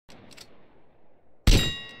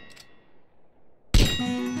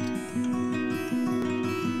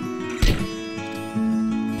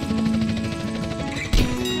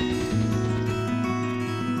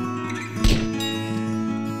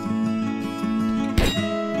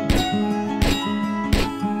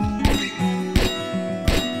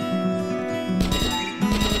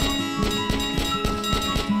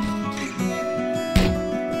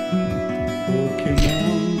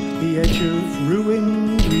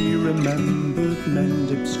of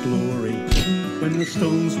Mendip's glory, when the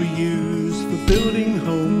stones we used for building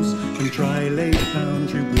homes and dry laid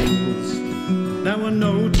foundry walls. Now a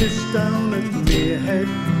notice down at Merehead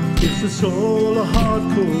gives us all a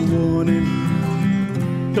hardcore warning.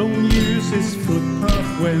 Don't use this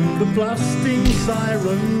footpath when the blasting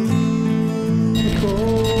siren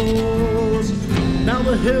calls. Now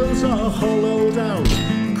the hills are hollowed out,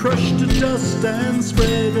 crushed to dust and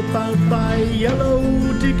spread about by yellow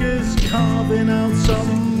diggers carving out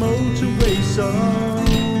some motorway somewhere.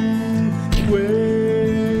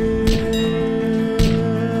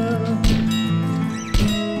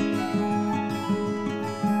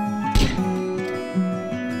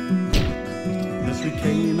 As we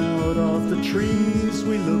came out of the trees,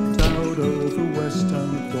 we looked out over West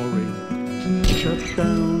Town Quarry, shut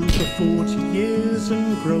down for 40 years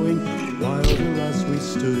and growing wilder as we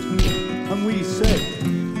stood. And we said,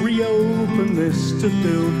 reopen this to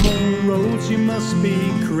build more roads, you must be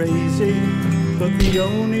crazy. But the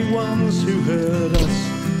only ones who heard us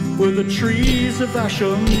were the trees of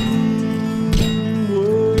Asham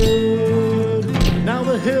Wood. Now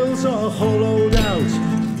the hills are hollowed out,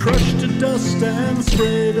 crushed to dust and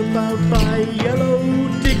spread about by yellow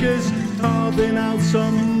diggers carving out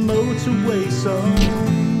some motorway somewhere.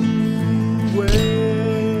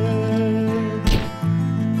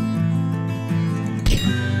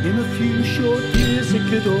 In a few short years it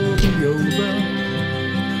could all be over.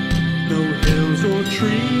 No hills or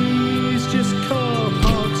trees, just car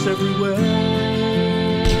parks everywhere.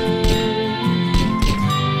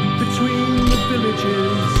 Between the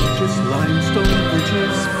villages, just limestone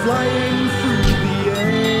bridges flying through the air.